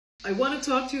I want to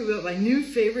talk to you about my new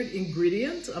favorite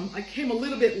ingredient. I came a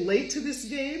little bit late to this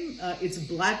game. It's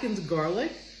blackened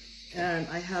garlic, and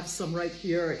I have some right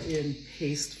here in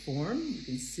paste form. You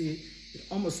can see it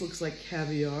almost looks like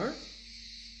caviar.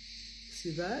 See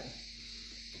that?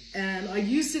 And I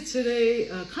used it today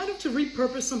kind of to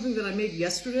repurpose something that I made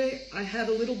yesterday. I had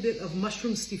a little bit of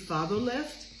Mushroom Stifado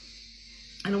left,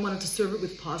 and I wanted to serve it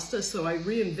with pasta, so I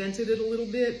reinvented it a little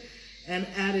bit and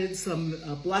added some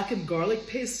blackened garlic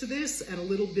paste to this and a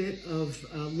little bit of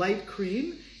light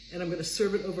cream, and I'm going to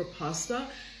serve it over pasta.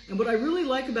 And what I really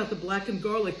like about the blackened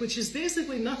garlic, which is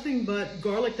basically nothing but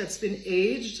garlic that's been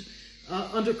aged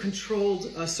under controlled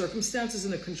circumstances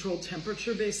in a controlled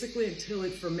temperature, basically, until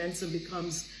it ferments and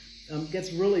becomes,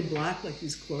 gets really black like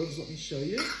these cloves. Let me show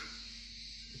you.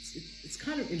 It's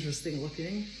kind of interesting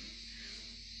looking.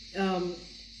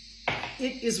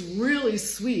 It is really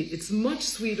sweet. It's much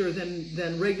sweeter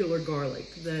than regular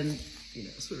garlic, than, you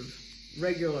know, sort of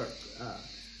regular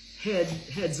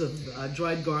heads of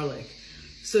dried garlic.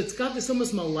 So it's got this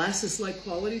almost molasses-like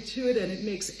quality to it, and it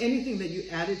makes anything that you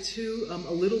add it to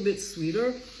a little bit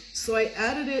sweeter. So I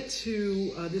added it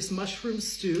to this mushroom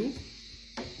stew,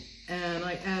 and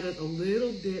I added a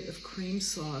little bit of cream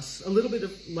sauce, a little bit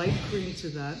of light cream to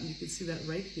that, and you can see that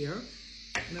right here.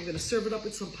 And I'm going to serve it up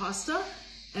with some pasta.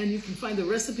 And you can find the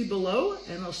recipe below,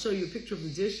 and I'll show you a picture of the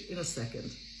dish in a second.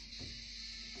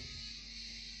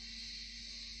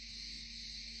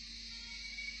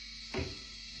 Let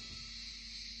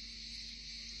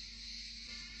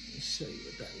me show you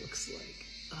what that looks like.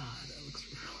 Ah, that looks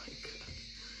really good.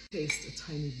 Taste a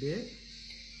tiny bit.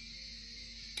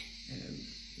 And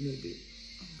maybe,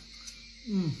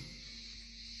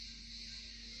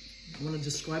 I want to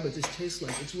describe what this tastes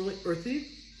like. It's really earthy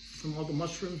from all the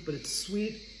mushrooms, but it's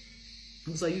sweet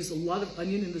because I use a lot of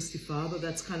onion in the stifado.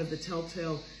 That's kind of the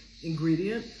telltale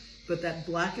ingredient, but that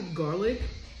blackened garlic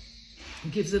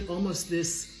gives it almost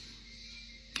this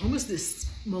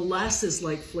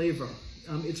molasses-like flavor.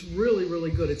 It's really,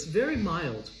 really good. It's very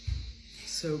mild.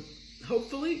 So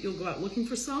hopefully you'll go out looking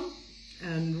for some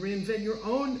and reinvent your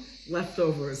own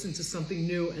leftovers into something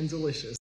new and delicious.